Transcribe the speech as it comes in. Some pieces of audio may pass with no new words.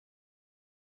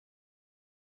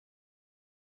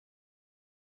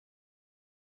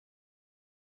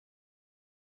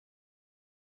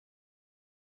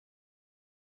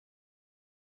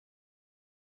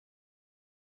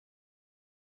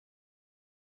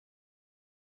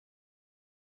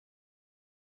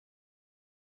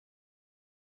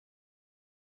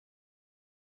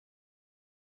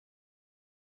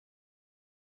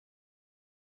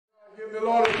Give the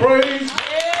Lord a praise.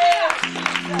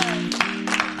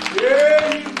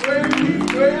 Yeah, he's great, he's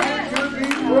great, he should be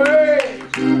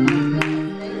praised.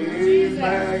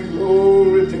 Amen.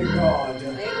 Glory to God.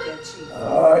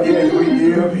 Yes, we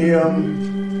give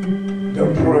him the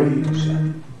praise.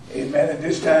 Amen. At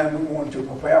this time, we want to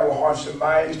prepare our hearts and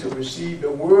minds to receive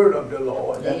the word of the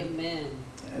Lord. Amen.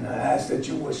 And I ask that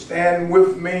you will stand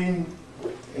with me.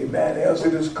 Amen. As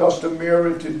it is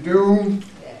customary to do.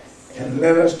 And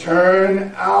let us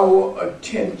turn our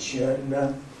attention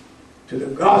to the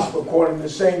gospel according to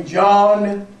St.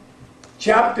 John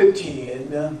chapter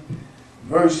 10,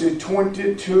 verses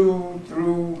 22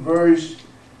 through verse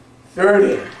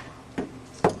 30.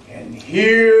 And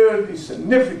hear the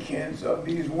significance of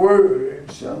these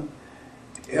words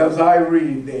as I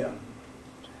read them.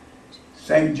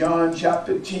 St. John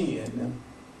chapter 10,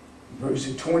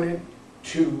 verses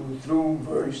 22 through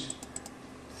verse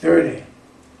 30.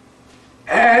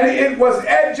 And it was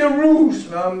at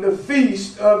Jerusalem, the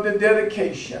feast of the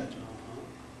dedication.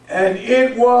 And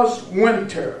it was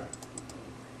winter.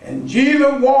 And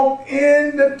Jesus walked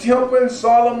in the temple in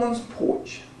Solomon's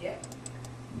porch. Yeah.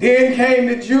 Then came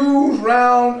the Jews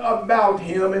round about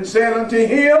him and said unto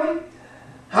him,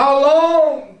 How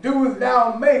long doest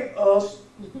thou make us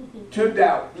to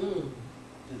doubt?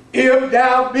 If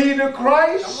thou be the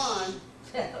Christ,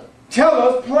 tell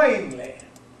us plainly.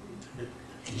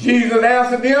 Jesus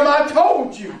answered them, I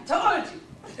told you.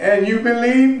 And you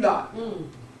believe not.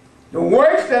 The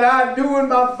works that I do in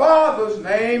my Father's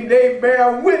name, they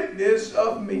bear witness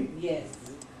of me. Yes.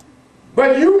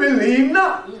 But you believe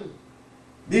not,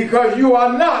 because you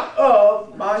are not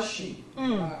of my sheep.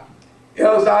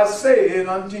 Else I said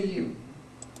unto you.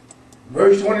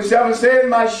 Verse 27 says,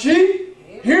 My sheep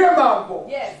hear my voice.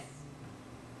 Yes.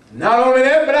 Not only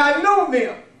that, but I know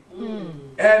them,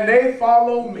 and they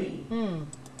follow me.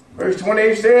 Verse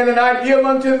 28 says, And I give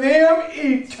unto them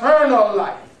eternal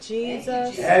life.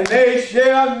 Jesus. And they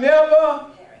shall never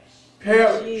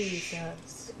perish.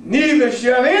 Jesus. Neither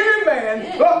shall any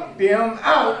man pluck them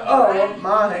out of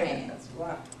my hand.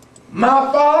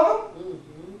 My Father,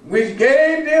 which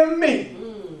gave them me,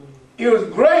 is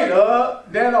greater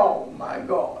than all, my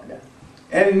God.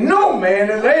 And no man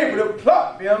is able to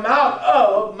pluck them out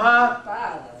of my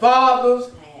Father's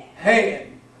hand.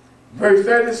 Verse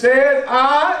 30 says,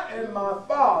 I and my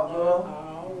Father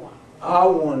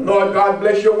are one. Lord God,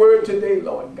 bless your word today,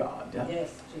 Lord God.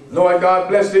 Yes, Jesus. Lord God,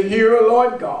 bless the hearer,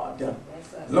 Lord God.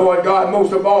 Lord God,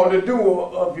 most of all, the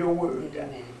doer of your word.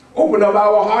 Amen. Open up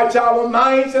our hearts, our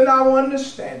minds, and our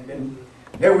understanding,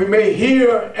 that we may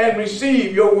hear and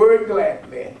receive your word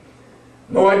gladly,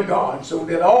 Lord God, so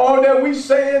that all that we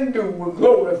say and do will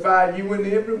glorify you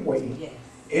in every way. Yes.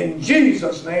 In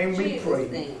Jesus' name we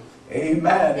pray.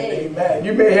 Amen and amen.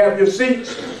 You may have your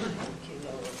seats.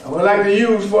 I would like to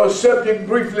use for a subject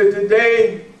briefly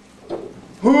today,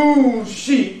 whose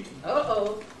sheep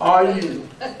are you?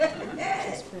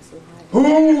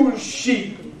 Whose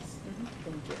sheep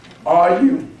are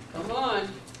you? Come on.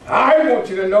 I want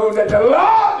you to know that the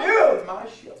Lord is my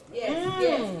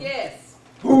shepherd. Yes.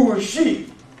 Whose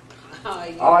sheep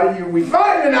are you? We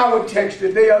find in our text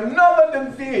today another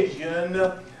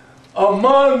division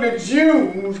among the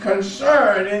Jews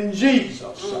concerning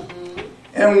Jesus,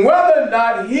 and whether or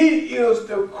not he is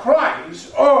the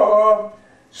Christ or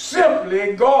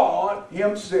simply God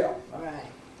himself. Right.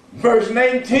 Verse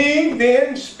 19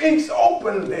 then speaks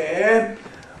openly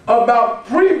about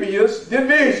previous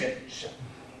divisions.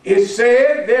 It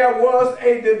said there was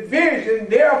a division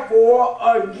therefore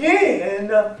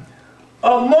again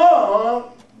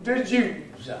among the Jews.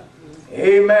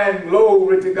 Amen.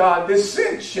 Glory to God.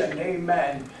 Dissension.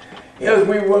 Amen. As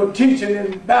we were teaching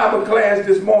in Bible class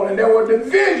this morning, there was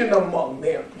division among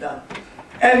them.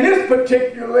 And this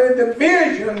particular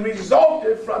division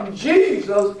resulted from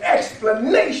Jesus'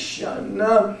 explanation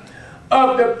of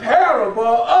the parable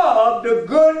of the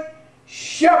good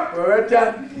shepherd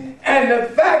and the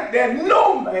fact that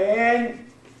no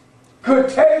man could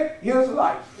take his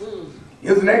life.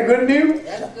 Isn't that good news?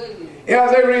 That's good news.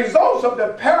 As a result of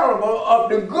the parable of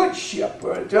the good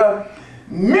shepherd,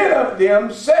 many of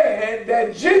them said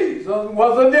that Jesus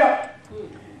was a devil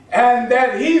and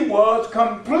that he was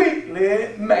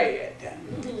completely mad.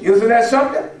 Isn't that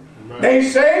something? They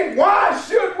say, why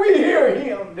should we hear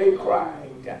him? They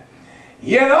cried.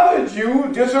 Yet other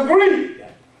Jews disagreed.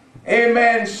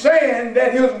 Amen. Saying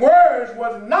that his words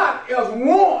was not as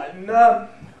one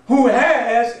who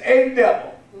has a devil.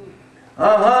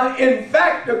 In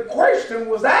fact, the question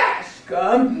was asked,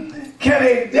 can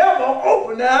a devil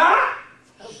open the eye?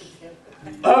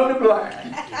 of the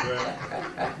blind.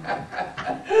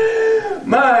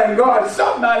 My God,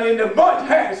 somebody in the bunch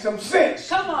has some sense.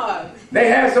 Come on. They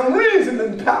have some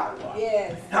reasoning power.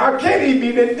 Yes. How can he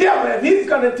be the devil if he's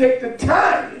going to take the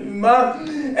time,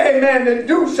 amen, to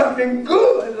do something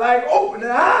good like open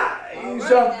the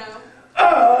eyes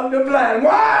of the blind?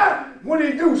 Why would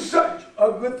he do such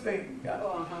a good thing?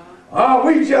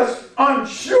 We just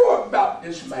unsure about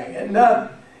this man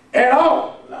at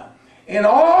all. In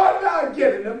all I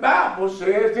get it, the Bible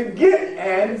says to get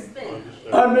an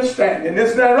understanding.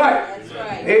 Isn't that right? That's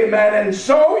right. Amen. And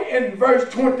so in verse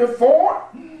 24,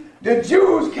 the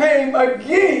Jews came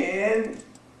again,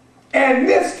 and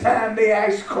this time they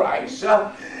asked Christ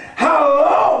how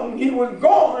long he was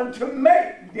going to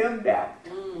make them doubt.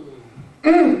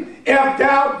 If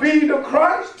thou be the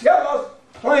Christ, tell us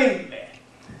plainly.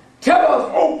 Tell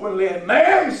us openly,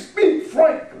 man, speak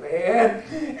frankly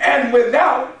and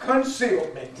without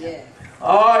concealment. Yes.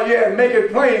 Oh, yeah, make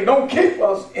it plain. Don't keep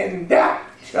us in doubt.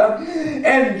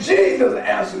 And Jesus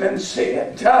answered and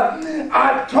said,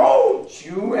 I told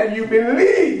you and you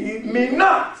believe me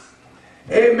not.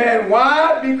 Amen.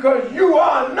 Why? Because you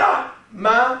are not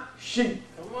my sheep.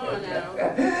 Come on now.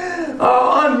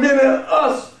 Unmany of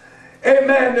us,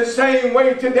 amen, the same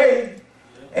way today.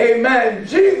 Amen.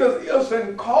 Jesus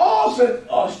isn't causing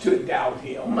us to doubt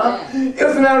him.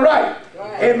 Isn't that right?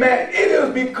 Amen. It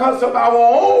is because of our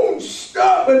own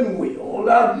stubborn will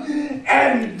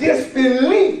and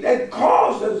disbelief that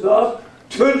causes us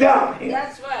to doubt him.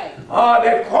 That's right.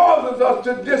 That causes us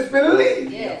to disbelieve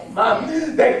him.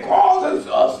 That causes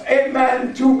us,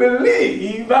 amen, to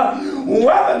believe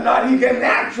whether or not he can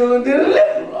actually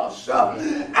deliver us out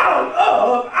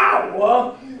of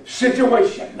our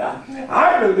situation.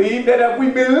 I believe that if we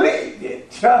believed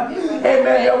it, amen,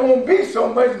 there won't be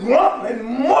so much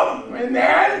grumbling, mumbling,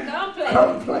 and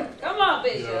complaint. Come on,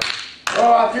 Bishop.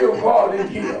 Oh, I feel God in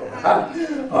here.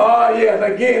 Oh, yes,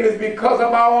 again, it's because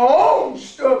of our own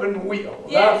stubborn will.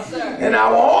 Yes, sir. And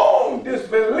our own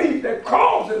disbelief that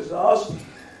causes us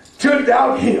to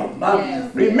doubt him.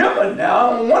 Yes. Remember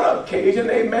now, on one occasion,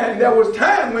 amen, there was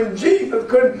time when Jesus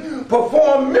couldn't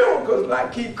perform miracles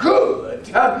like he could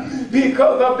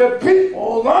because of the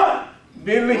people's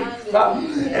unbelief.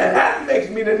 And that makes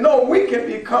me to know we can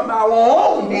become our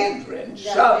own hindrance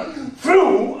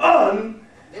through unbelief.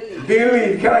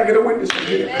 Can I get a witness from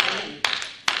here?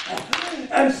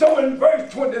 And so in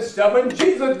verse 27,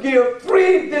 Jesus gives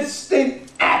three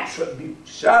distinct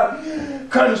attributes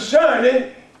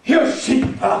concerning his sheep.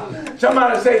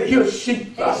 Somebody say his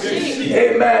sheep.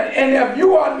 Amen. And if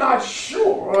you are not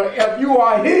sure if you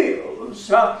are his,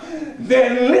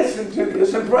 then listen to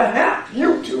this and perhaps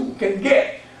you too can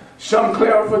get some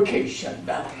clarification.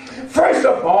 First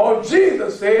of all,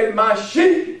 Jesus said, my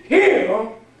sheep hear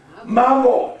my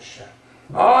voice.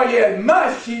 Oh yeah,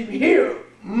 my sheep hear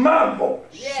my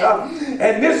voice.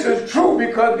 And this is true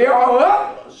because there are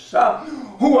others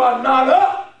who are not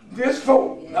of this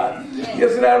fold.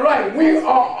 Isn't that right? We are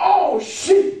all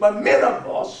sheep, but many of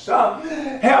us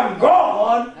have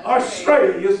gone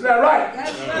astray. Isn't that right?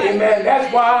 Amen.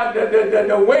 That's why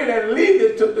the way that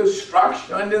leads to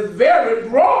destruction is very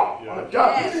broad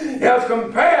as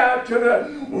compared to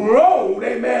the road,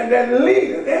 amen, that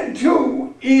leads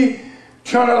into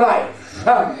eternal life.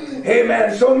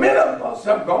 Amen. So many of us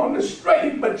have gone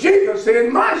astray, but Jesus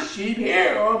said, my sheep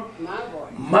hear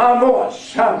my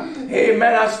voice.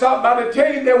 Amen. I stopped by to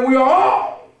tell you that we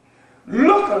all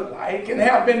look alike and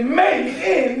have been made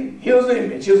in his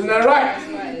image. Isn't that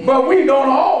right? But we don't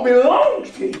all belong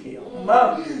to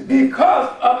him because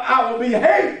of our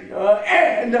behavior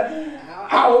and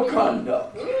our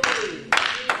conduct.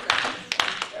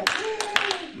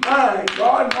 My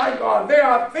God, there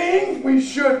are things we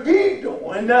should be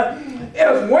doing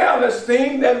as well as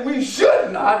things that we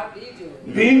should not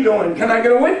be doing. Can I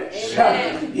get a witness?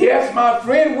 Yes, my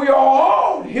friend, we are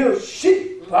all his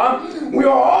sheep. We are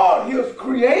all his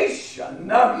creation.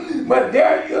 But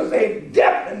there is a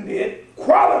definite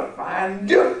qualifying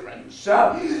difference,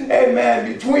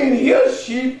 amen, between his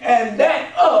sheep and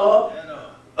that of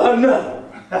another.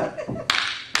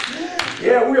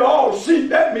 Yeah, we all sheep.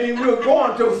 That means we're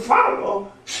going to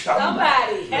follow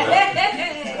somebody.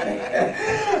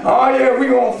 Oh, yeah, we're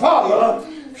going to follow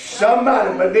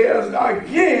somebody. But there's,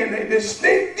 again, a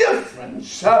distinct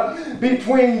difference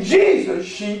between Jesus'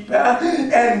 sheep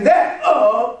and that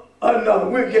of another.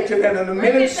 We'll get to that in a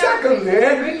minute.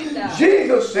 Secondly,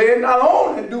 Jesus said, not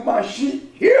only do my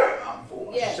sheep hear my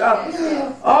voice,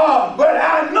 but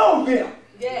I know them.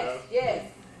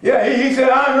 Yeah, he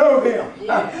said, I know them.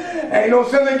 Ain't no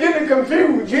sense in getting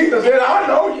confused. Jesus said, I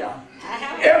know you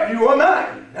if you are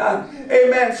mine.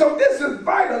 Amen. So this is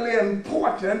vitally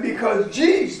important because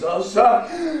Jesus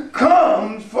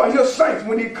comes for his saints.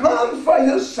 When he comes for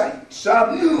his saints,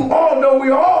 although we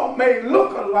all may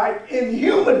look alike in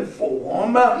human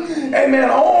form, amen,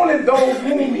 only those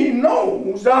whom he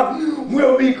knows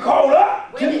will be caught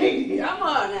up to meet him. Come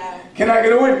on now. Can I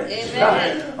get a witness?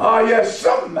 Amen. Yes,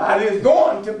 somebody is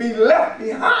going to be left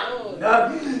behind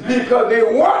because they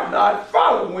were not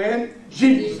following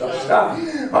Jesus.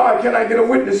 Can I get a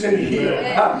witness in here?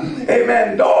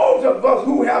 Amen. Those of us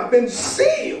who have been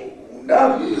sealed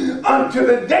unto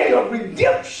the day of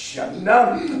redemption,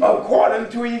 according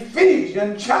to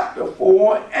Ephesians chapter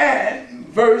 4 and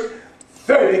verse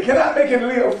 30. Can I make it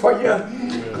live for you?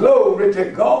 Glory to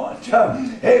God.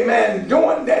 Amen.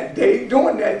 During that day,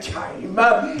 during that time,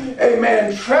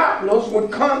 amen, travelers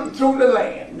would come through the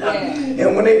land.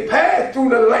 And when they passed through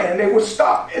the land, they would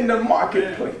stop in the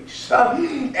marketplace.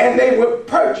 And they would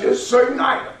purchase certain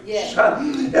items.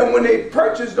 And when they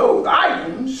purchased those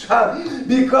items,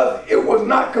 because it was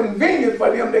not convenient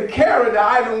for them to carry the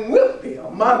item with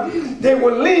them, they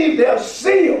would leave their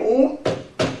seal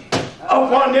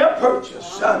upon their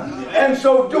purchase. And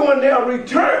so during their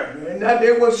return,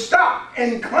 they will stop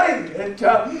and claim it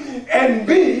and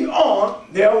be on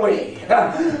their way.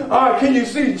 Can you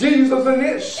see Jesus in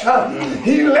this?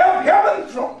 He left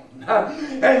heaven's throne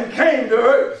and came to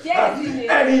earth.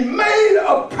 And he made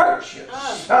a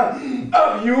purchase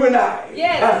of you and I.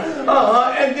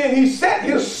 And then he set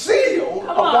his seal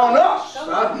upon us,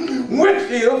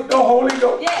 which is the Holy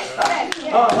Ghost.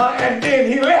 And then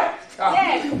he left.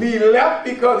 He left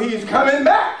because he's coming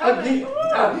back again.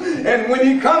 And when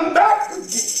he comes back again,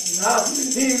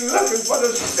 he's looking for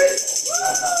the seal.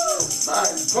 My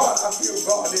God, I feel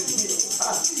God in here.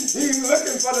 He's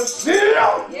looking for the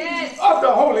seal of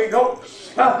the Holy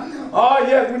Ghost.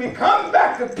 When he comes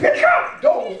back to pick up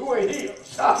those who are his.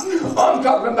 I'm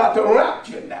talking about the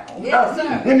rapture now.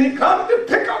 When he comes to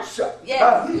pick up something,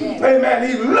 amen,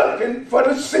 he's looking for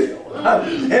the seal.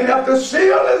 And if the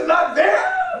seal is not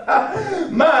there,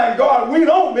 my God, we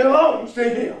don't belong to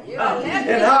him.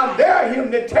 And how dare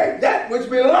him to take that which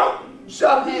belongs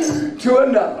to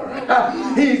another.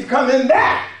 He's coming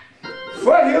back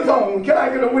for his own. Can I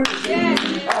get a witness?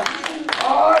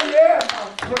 Oh yeah, my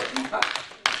friend.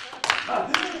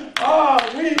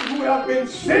 We who have been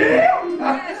sealed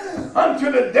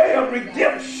unto the day of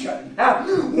redemption.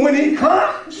 When he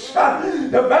comes,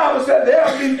 the Bible said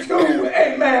there'll be two,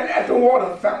 amen, at the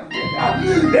water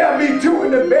fountain. There'll be two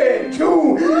in the bed,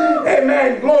 two,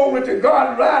 amen, glory to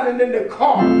God, riding in the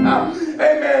car.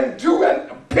 Amen, two at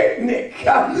the picnic.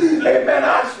 Amen,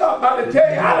 I stop by to tell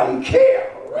you, I don't care.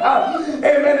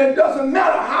 Amen. It doesn't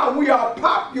matter how we are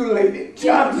populated.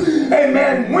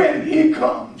 Amen. When he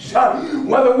comes,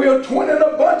 whether we're 20 in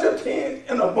a bunch or 10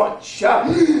 in a bunch.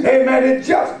 Amen. It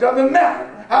just doesn't matter.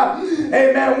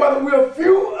 Amen. Whether we're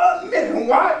few or many.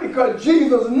 Why? Because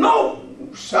Jesus knows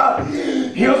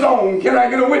his own. Can I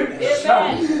get a witness?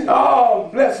 Oh,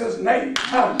 bless his name.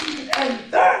 And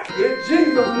thirdly,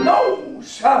 Jesus knows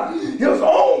his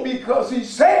own because he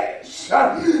says,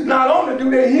 not only do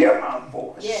they hear my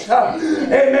voice,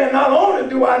 amen, not only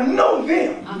do I know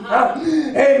them,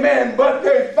 amen, but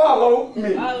they follow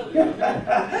me.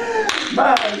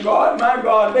 My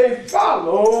God, they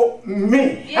follow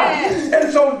me.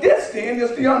 And so this then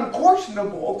is the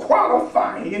unquestionable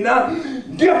qualifying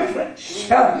difference.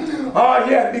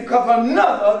 Because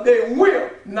another they will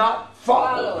not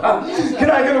follow. Can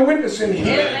I get a witness in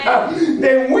here?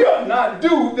 They will not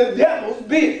do the devil's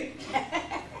bidding.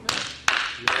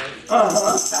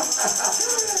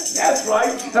 That's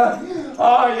right.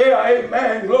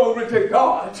 Amen. Glory to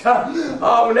God.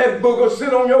 When that booger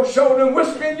sit on your shoulder and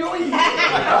whisper in your ear.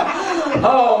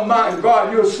 Oh my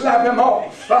God, you'll slap him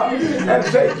off and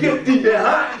say, get thee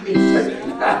behind me,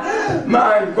 Satan.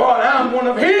 My God, I'm one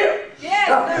of his.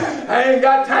 I ain't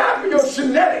got time for your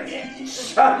shenanigans.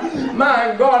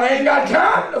 My God, I ain't got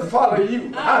time to follow you.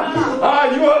 You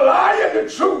a liar, the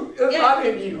truth is not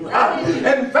in you.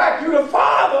 In fact, you're the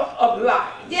father of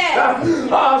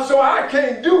lies. So I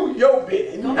can't do your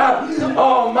bidding.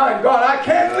 Oh my God, I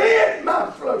can't lend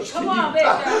my flesh to you.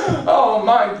 Oh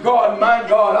my God,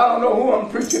 I don't know who I'm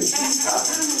preaching to.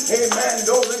 Amen.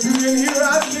 Those of you in here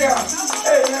out there,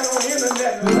 amen, on the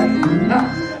internet,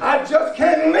 I just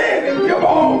can't live and give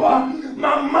over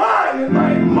my mind and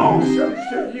my emotions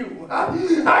to you.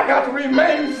 I got to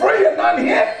remain free and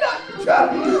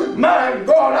unhindered. My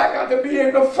God, I got to be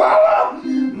able to follow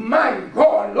my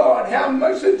God, Lord, have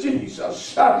mercy,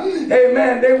 Jesus.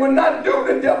 Amen. They will not do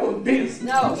the devil's business.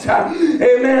 No.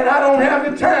 Amen. I don't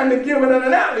have the time to give an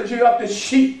analogy of the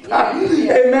sheep.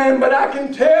 Amen. But I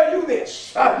can tell you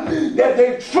this, that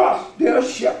they trust their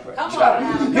shepherd.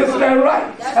 Isn't that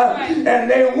right?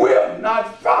 And they will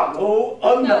not follow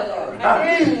another.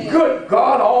 Good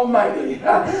God Almighty.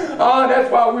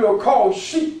 That's why we are called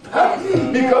sheep.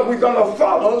 Because we're going to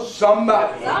follow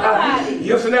somebody.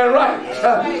 Isn't that right?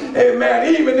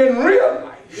 Amen. Even in real life.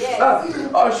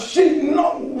 A sheep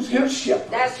knows his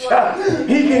shepherd.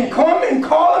 He can come and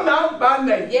call him out by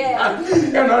name.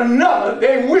 And another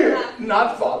they will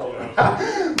not follow him.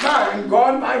 My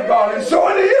God, my God. And so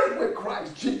it is with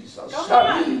Christ Jesus.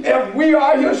 If we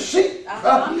are his sheep,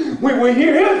 we will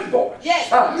hear his voice.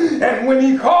 And when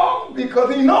he calls,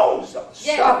 because he knows us,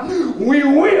 we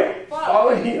will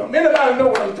follow him. Anybody know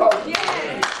what I'm talking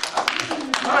about?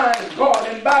 My God,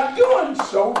 and by doing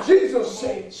so, Jesus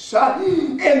says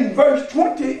in verse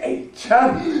 28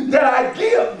 that I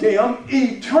give them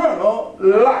eternal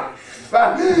life,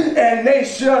 and they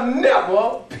shall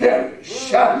never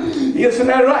perish. Isn't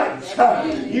that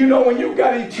right? You know, when you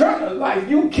got eternal life,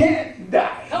 you can't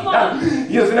die.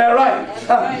 Isn't that right?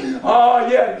 Oh,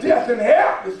 yeah, death and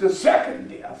hell is the second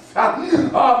death.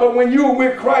 But when you're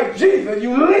with Christ Jesus,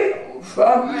 you live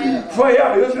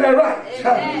forever. Isn't that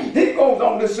right? He goes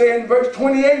on to say in verse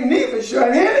 28, neither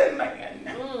shall any man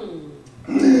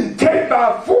take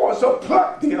by force or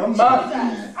pluck them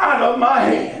out of my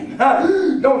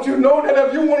hand. Don't you know that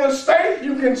if you want to stay,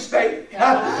 you can stay?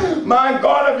 My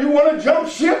God, if you want to jump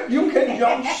ship, you can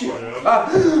jump ship. But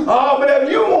if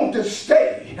you want to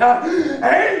stay,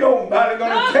 ain't nobody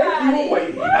going to take you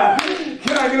away.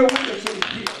 Can I get a witness in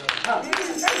here?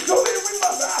 And so then we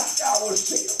must ask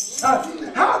ourselves,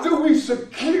 how do we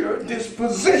secure this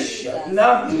position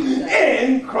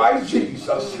in Christ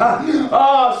Jesus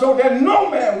so that no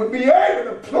man would be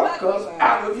able to pluck us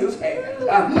out of his hand?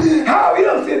 How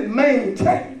is it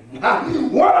maintained?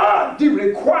 What are the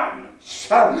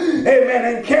requirements?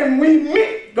 Amen. And can we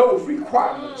meet those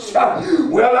requirements?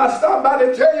 Well, I stopped by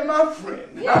to tell you, my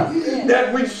friend,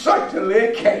 that we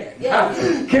certainly can.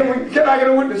 Can I get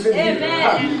a witness in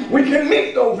here? We can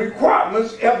meet those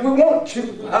requirements if we want to.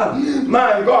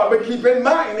 My God, but keep in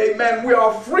mind, amen, we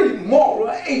are free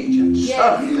moral agents.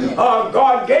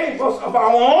 God gave us of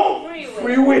our own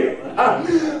free will.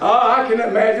 I can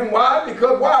imagine why.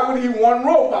 Because why would he want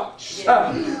robots?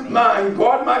 My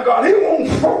God, he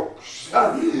wants folks,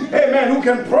 amen, who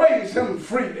can praise him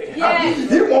freely. He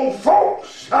wants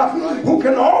folks who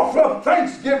can offer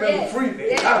thanksgiving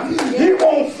freely. He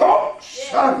wants folks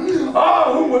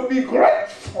who would be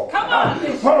grateful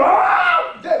for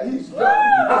all that he's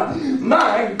done.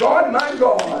 My God, my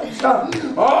God.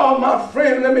 Oh, my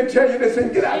friend, let me tell you this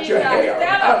and get out your hair.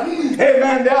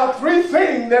 Amen. There are three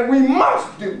things that we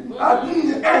must do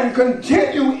and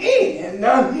continue in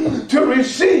to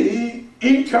receive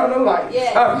eternal life.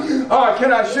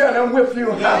 Can I share them with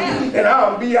you? And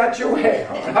I'll be at your hair.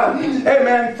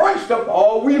 Amen. First of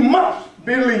all, we must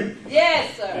believe.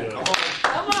 Yes, sir.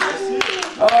 Come on.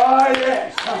 Oh,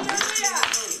 yes.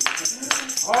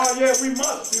 Oh, yeah, we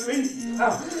must believe.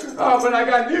 But I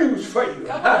got news for you.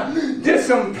 This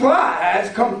implies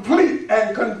complete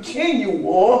and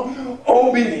continual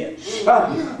obedience.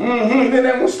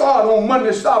 Then we'll start on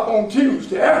Monday, stop on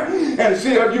Tuesday, and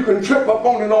see if you can trip up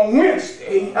on it on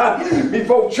Wednesday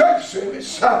before church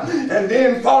service, and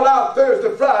then fall out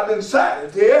Thursday, Friday, and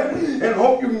Saturday, and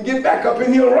hope you can get back up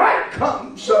in here right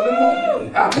come Sunday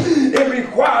morning. It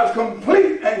requires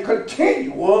complete and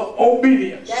continual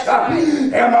obedience.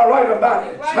 Am I right about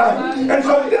it? And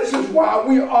so this is why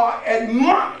we are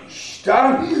admonished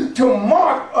to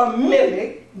mark or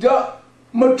mimic the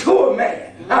mature man.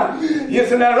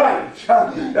 Isn't that right?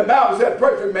 The Bible said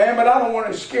perfect man, but I don't want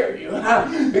to scare you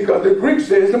because the Greek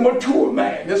says the mature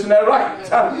man. Isn't that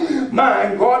right?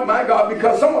 My God,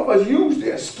 because some of us use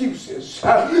the excuses.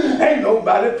 Ain't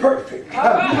nobody perfect.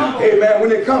 Amen.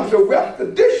 When it comes to wealth, the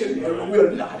dictionary,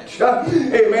 we're not.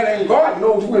 Amen. And God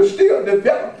knows we're still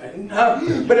developing.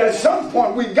 But at some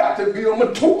point, we got to be a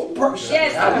mature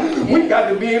person. We got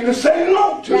to be able to say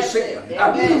no to sin.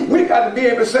 We got to be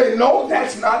able to say, no,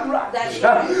 that's not right.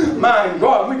 My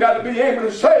God, we got to be able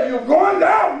to say you're going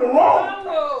down the wrong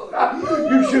road.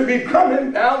 You should be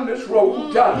coming down this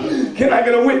road. Can I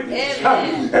get a witness?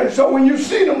 And so when you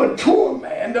see the mature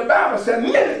man, the Bible said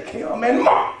mimic him and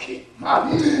mark him.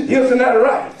 Isn't that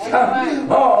right?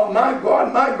 Oh, my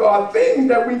God, things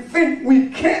that we think we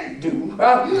can't do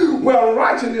where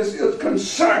righteousness is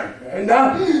concerned.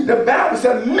 The Bible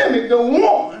said mimic the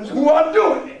ones who are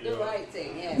doing it. The right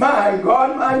thing, yes. My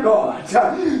God, my God.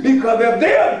 Because if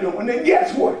they're doing it,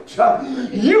 guess what?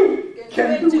 You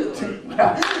can do it too.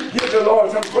 Give the Lord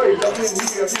some praise up in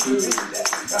here if you believe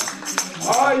that.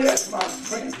 Oh, yes, my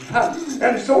friend.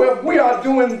 And so if we are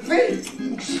doing things,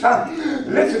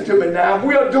 listen to me now, if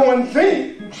we are doing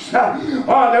things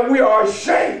that we are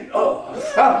ashamed of,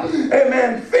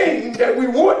 amen, things that we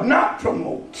would not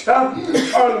promote, or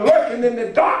lurking in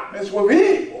the darkness with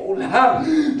evil,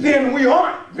 then we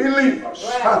aren't believers.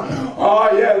 Oh,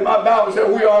 yes, my Bible said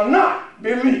we are not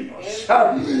believers.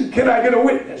 Can I get a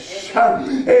witness?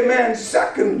 Amen.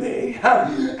 Secondly,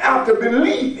 after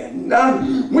believing,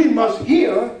 we must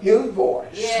hear his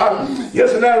voice.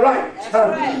 Isn't that right?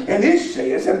 And he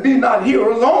says, and be not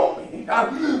hearers only,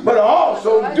 but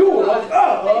also doers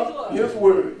of his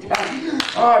word.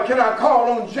 Can I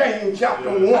call on James chapter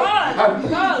 1?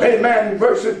 Amen.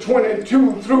 Verses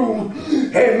 22 through,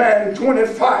 amen,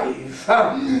 25.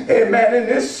 Amen. And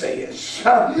this says,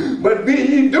 but be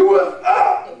ye doers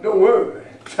of the word,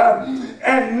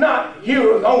 and not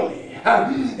hearers only.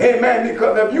 Amen.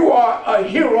 Because if you are a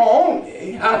hearer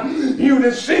only, you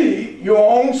deceive your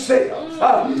own self.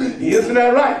 Isn't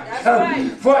that right?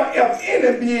 For if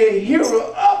any be a hearer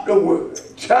of the word,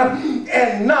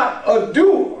 and not a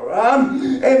doer,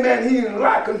 amen, he is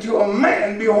likened to a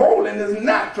man beholding his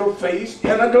natural face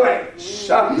in a glass.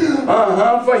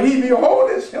 For he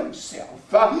beholdeth himself.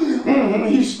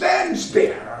 He stands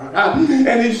there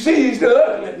and he sees the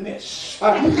ugliness.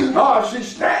 She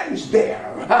stands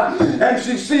there and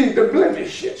she sees the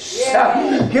blemishes.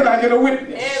 Can I get a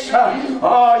witness?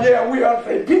 We are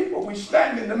the people. We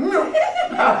stand in the mirror,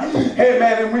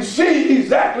 amen, and we see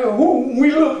exactly who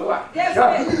we look like.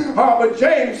 But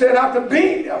James said, after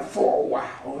being there for a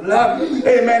while,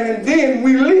 amen, and then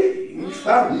we leave.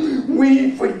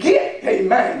 We forget,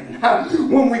 amen,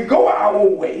 when we go our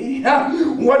way,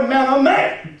 what manner of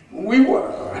man we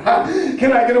were.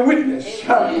 Can I get a witness?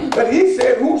 But he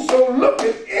said, whoso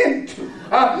looketh into.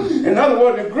 In other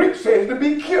words, the Greek says to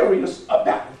be curious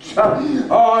about.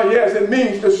 Yes, it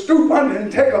means to stoop under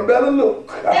and take a better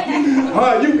look.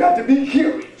 You got to be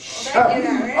curious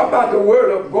about the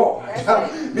word of God,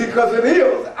 because it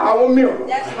is our mirror.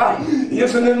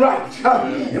 Isn't it right?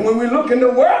 And when we look in the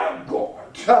word of God,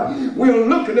 we're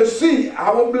looking to see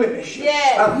our blemishes.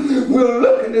 We're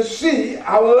looking to see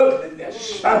our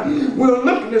ugliness. We're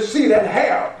looking to see that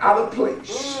hair out of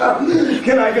place.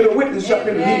 Can I get a witness up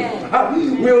in here?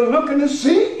 We're looking to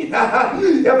see if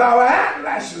our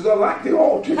eyelashes are like they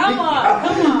ought to be.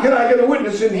 Can I get a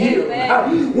witness in here?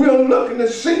 We're looking to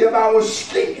see if our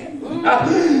skin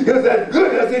is as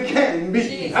good as it can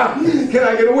be. Can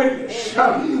I get a witness?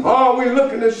 We're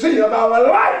looking to see if our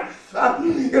life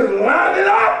is lining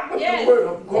up with the word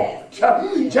of God.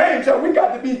 James said we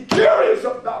got to be curious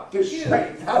about this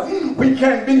thing. We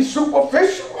can't be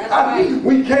superficial.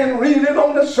 We can't read it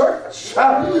on the surface.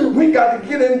 We got to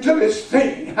get into this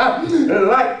thing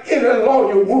like any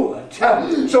lawyer would.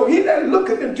 So he that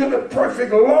looketh into the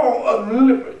perfect law of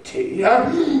liberty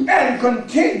and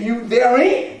continue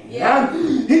therein.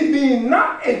 He being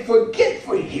not a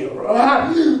forgetful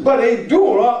hearer, but a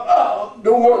doer of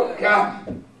the work.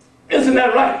 Isn't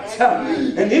that right?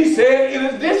 And he said, it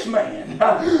is this man.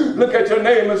 Look at your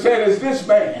neighbor and say, it is this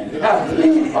man. It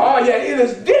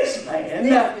is this man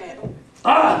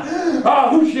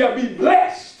who shall be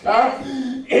blessed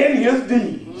in his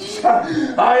deeds.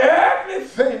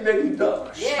 Everything that he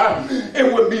does,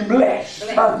 it will be blessed.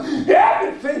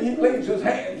 Everything he lays his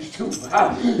hands to,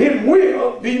 it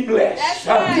will be blessed.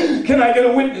 Can I get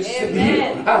a witness in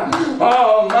here?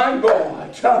 Oh my God.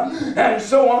 And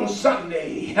so on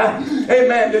Sunday,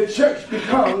 amen, the church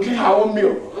becomes our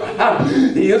mirror.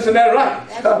 Isn't that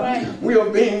right? We are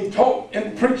being taught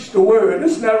and preached the word.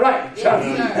 Isn't that right?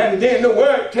 And then the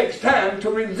word takes time to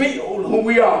reveal who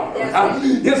we are.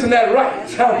 Isn't that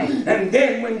right? And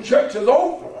then when church is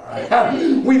over,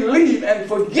 we leave and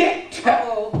forget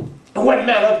what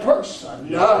manner of person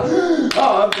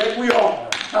that we are.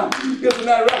 Isn't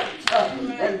that right?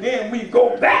 And then we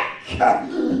go back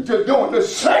to doing the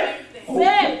same.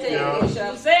 Same thing,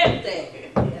 Bishop. Same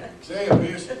thing.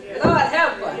 Lord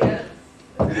help us.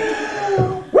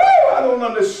 I don't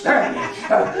understand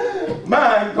it.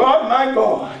 My God, my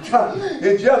God.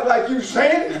 It's just like you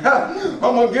saying, I'm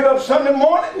going to get up Sunday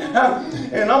morning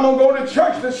and I'm going to go to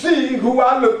church to see who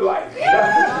I look like.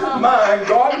 My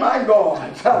God, my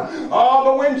God.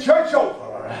 But when church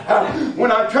over, are.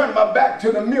 When I turn my back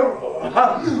to the mirror,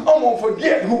 I'm going to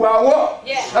forget who I was.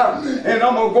 And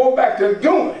I'm going to go back to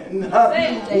doing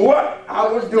what I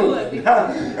was doing.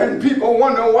 And people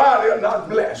wonder why they're not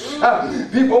blessed.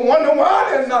 People wonder why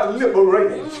they're not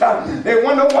liberated. They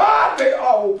wonder why they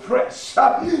are oppressed.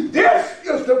 This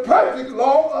is the perfect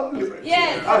law of liberty.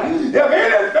 If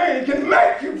anything can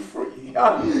make you free,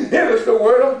 it is the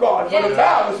word of God. For the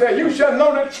Bible says, you shall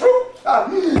know the truth,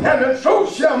 and the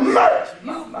truth shall make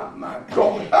you. My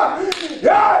God.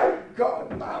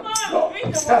 God, my God.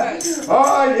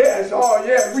 Oh,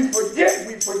 yes. We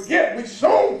forget. We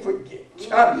soon forget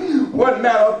what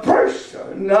manner of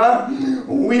person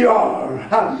we are.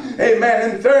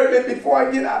 Amen. And thirdly, before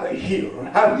I get out of here,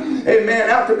 amen,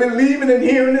 after believing and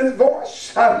hearing his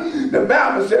voice, the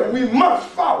Bible says we must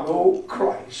follow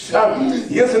Christ.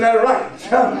 Isn't that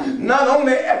right? Not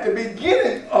only at the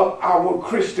beginning of our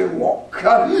Christian walk,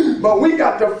 but we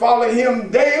got to follow him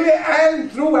daily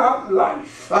and throughout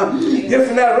life.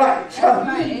 Isn't that right?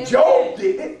 Job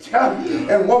did it.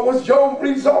 And what was Job's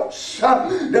results?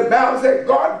 The Bible said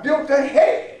God built a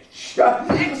hedge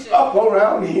up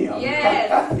around him.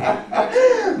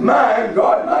 My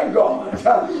God.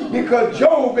 Because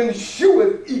Job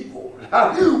ensured evil.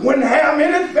 Wouldn't have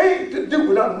anything to do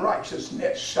with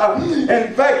unrighteousness.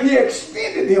 In fact, he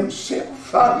extended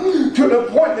himself to the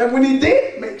point that when he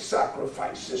did make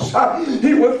sacrifices,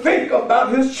 he would think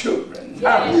about his children.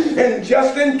 And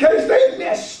just in case they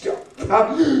messed up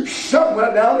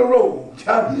somewhere down the road,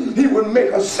 he would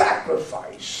make a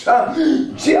sacrifice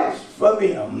just for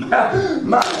them.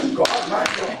 My God.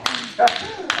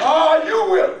 Are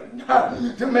you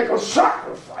willing to make a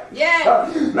sacrifice?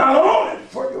 Not only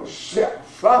for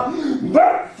yourself,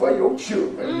 but for your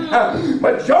children.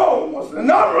 But Job was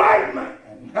not right man.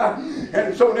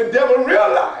 And so the devil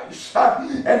realized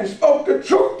and spoke the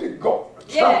truth to God.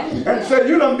 And said,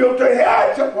 you done built a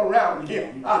hedge up around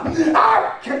him.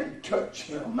 I can't touch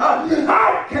him.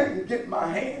 I can't get my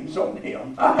hands on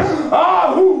him.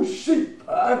 Whose sheep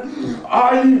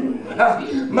are you?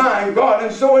 My God.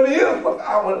 And so it is with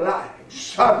our lives.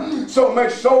 So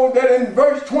much so that in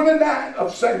verse 29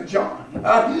 of St. John,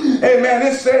 amen,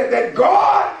 it said that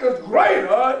God is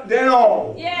greater than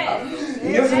all.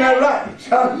 Isn't that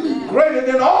right? Greater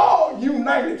than all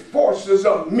united forces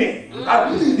of men.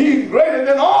 He's greater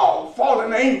than all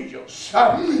fallen angels.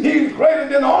 He's greater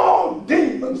than all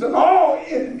demons and all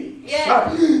enemies.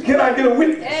 Can I get a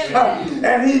witness?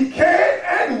 And he can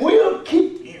and will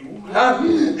keep you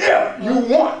if you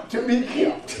want to be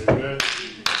kept.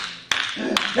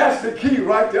 That's the key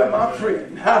right there, my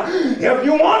friend. If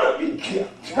you want to be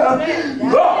kept,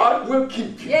 God will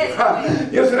keep you.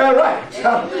 Isn't that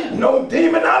right? No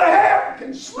demon out of hell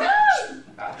can snatch you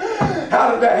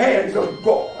out of the hands of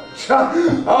God.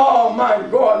 Oh, my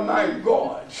God.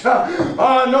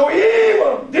 No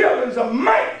evil dealings of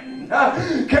man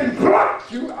can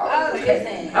block you out of his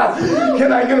hands.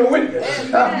 Can I get a witness?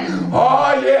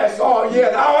 Oh, yes. Our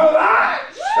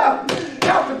lives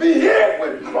have to be here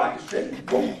with Christ and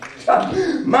God.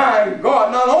 My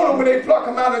God, not only will they pluck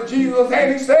them out of Jesus'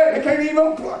 hand, he said they can't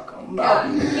even pluck them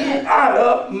out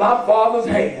of my Father's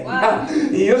hand.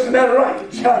 Isn't that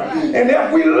right? And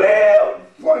if we live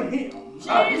for him,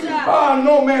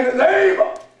 no man is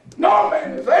able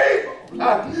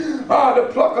to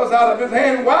pluck us out of his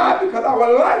hand. Why? Because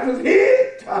our life is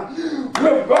hid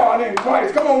with God in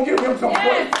Christ. Come on, give him some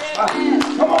praise.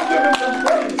 Come on, give him some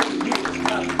praise.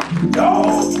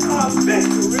 Those are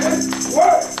victory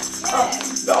words.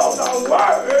 Those are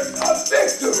words of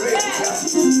victory.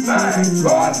 My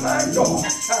God.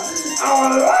 Our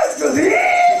life is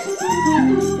hid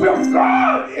with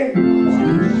God in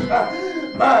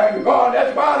Christ. My God,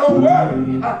 that's why I don't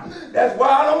worry. That's why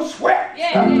I don't sweat.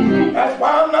 That's why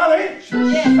I'm not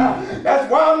anxious. That's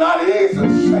why I'm not easily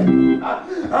shaken.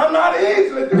 I'm not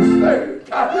easily disturbed.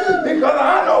 Because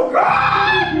I know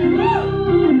God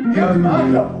is my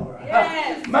helper.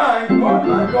 My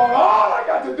God. All I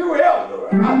got to do, elder,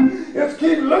 is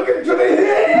keep looking to the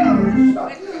hills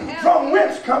from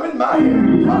whence cometh my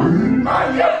help. My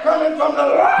help coming from the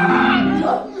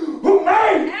Lord who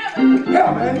made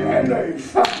heaven and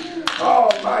earth. Oh,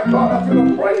 my God, I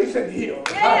feel a praise in here.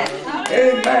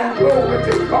 Amen. Glory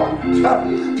to God.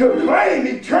 To claim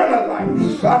eternal life.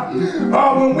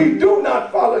 When we do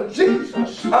not follow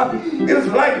Jesus, it's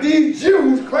like these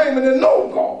Jews claiming to know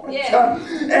God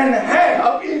and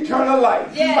have eternal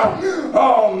life.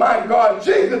 Oh, my God,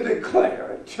 Jesus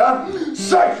declared,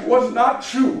 such was not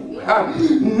true,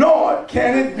 nor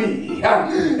can it be.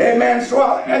 Amen. So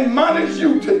I admonish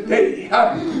you today,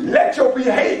 let your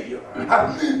behavior,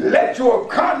 let your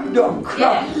conduct,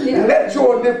 let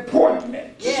your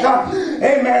deportment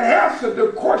amen, answer the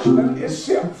question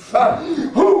itself.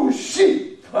 Whose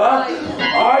sheep are you?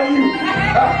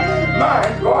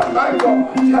 My God, my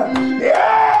God.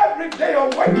 Every day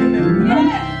awakening.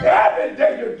 Every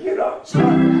day you get up.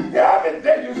 Every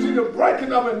day you see the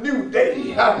breaking of a new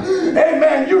day.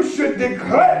 Amen. You should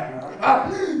declare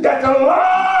that the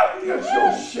Lord is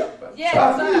your shepherd.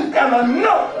 And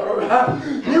another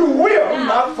you will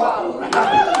not follow.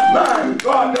 My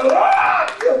God, the Lord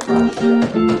is my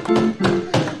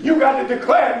shepherd. You got to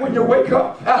declare it when you wake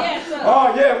up.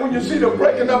 Oh yeah, when you see the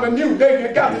breaking of a new day,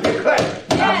 you got to declare it.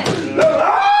 The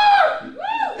Lord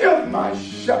is my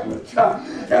shepherd.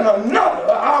 And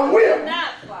another I will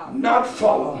not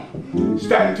follow.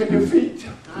 Stand to your feet.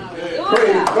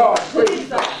 Praise God. Praise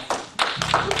God.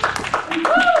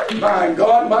 My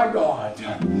God, my God.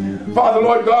 Father,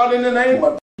 Lord God, in the name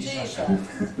of Jesus.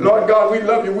 Lord God, we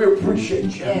love you. We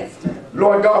appreciate you. Yes.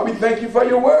 Lord God, we thank you for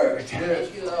your word.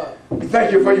 Thank you, Lord. We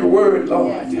thank you for your word,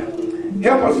 Lord. Yes.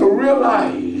 Help us to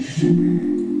realize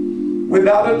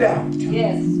without a doubt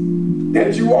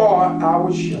that you are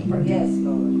our shepherd. Yes,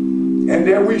 Lord. And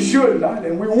that we should not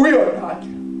and we will not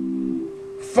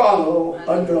follow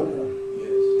another.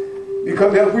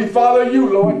 Because as we follow you,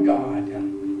 Lord God,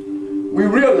 we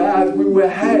realize we will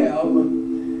have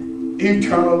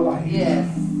eternal life. Yes.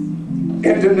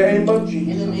 In the name of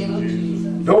Jesus. In the name of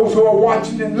Jesus. Those who are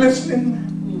watching and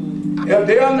listening, if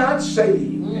they are not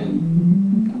saved,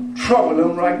 trouble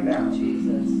them right now.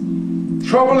 Jesus.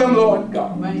 Trouble them, Lord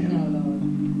God. Right now,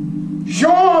 Lord.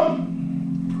 Show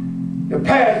them the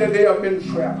path that they have been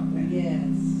traveling.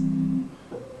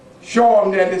 Yes. Show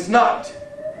them that it's not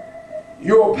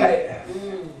your path.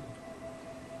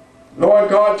 Lord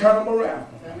God, turn them around.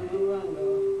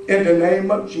 In the name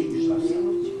of Jesus.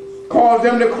 Cause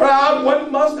them to cry out,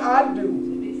 what must I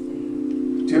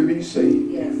do to be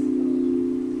saved? Yes.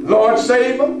 Lord,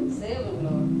 save them. Save them,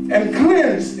 Lord. And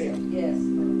cleanse them. Yes.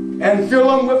 And fill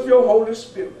them with your Holy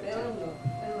Spirit.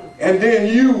 And then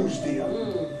use them.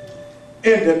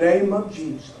 In the name of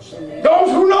Jesus.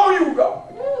 Those who know you, God.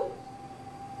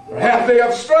 Perhaps they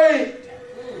have strayed.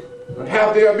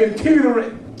 Perhaps they have been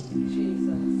teetering.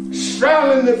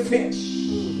 Straddling the fence,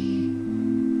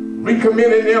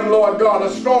 recommitting them, Lord God, a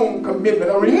strong commitment,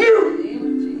 a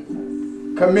renewed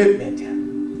commitment.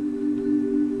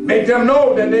 Make them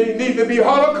know that they need to be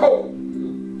hot or cold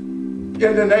in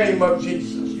the name of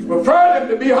Jesus. You prefer them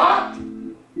to be hot,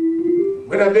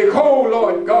 but if they're cold,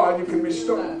 Lord God, you can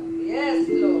restore. Yes,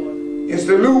 Lord. It's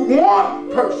the lukewarm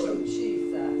person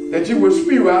that you will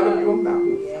spew out of your mouth.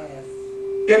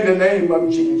 In the name of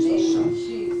Jesus.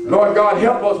 Lord God,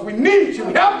 help us. We need you.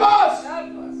 Help us.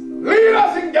 Lead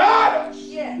us and guide us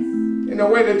in the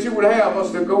way that you would have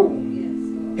us to go.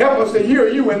 Help us to hear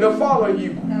you and to follow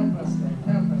you.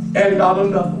 And not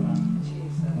another.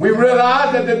 We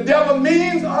realize that the devil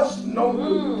means us no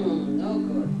good.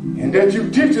 And that you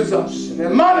teach us and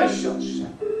admonish us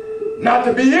not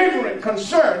to be ignorant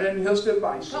concerning his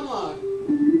devices.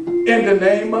 In the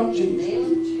name of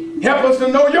Jesus. Help us to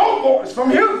know your voice from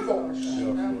his voice.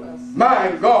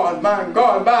 My God,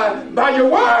 by your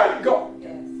word, God.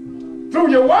 Yes. Through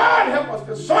your word, help us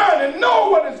discern and know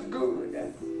what is good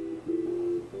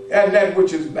and that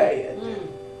which is bad.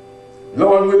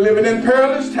 Lord, we're living in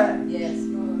perilous times. Yes,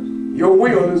 Lord. Your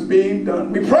will is being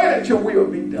done. We pray that your will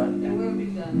be done. Your will be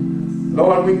done.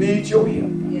 Lord, we need your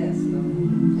help. Yes,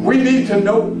 Lord. We need to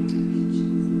know.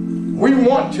 We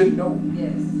want to know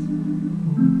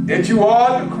that you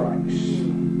are the Christ.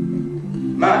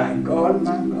 My God,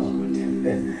 my God.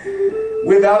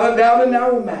 Without a doubt in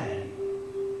our mind,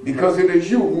 because it is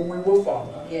you whom we will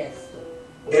follow. Yes.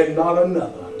 And not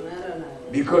another.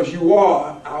 Because you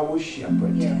are our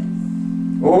shepherd. Yes.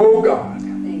 Oh God,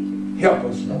 thank you. Help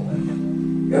us,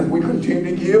 Lord, as we continue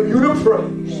to give you the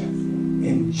praise. Yes.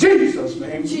 In Jesus'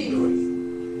 name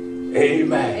we pray.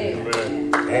 Amen.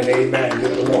 Amen. And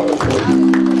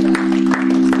amen.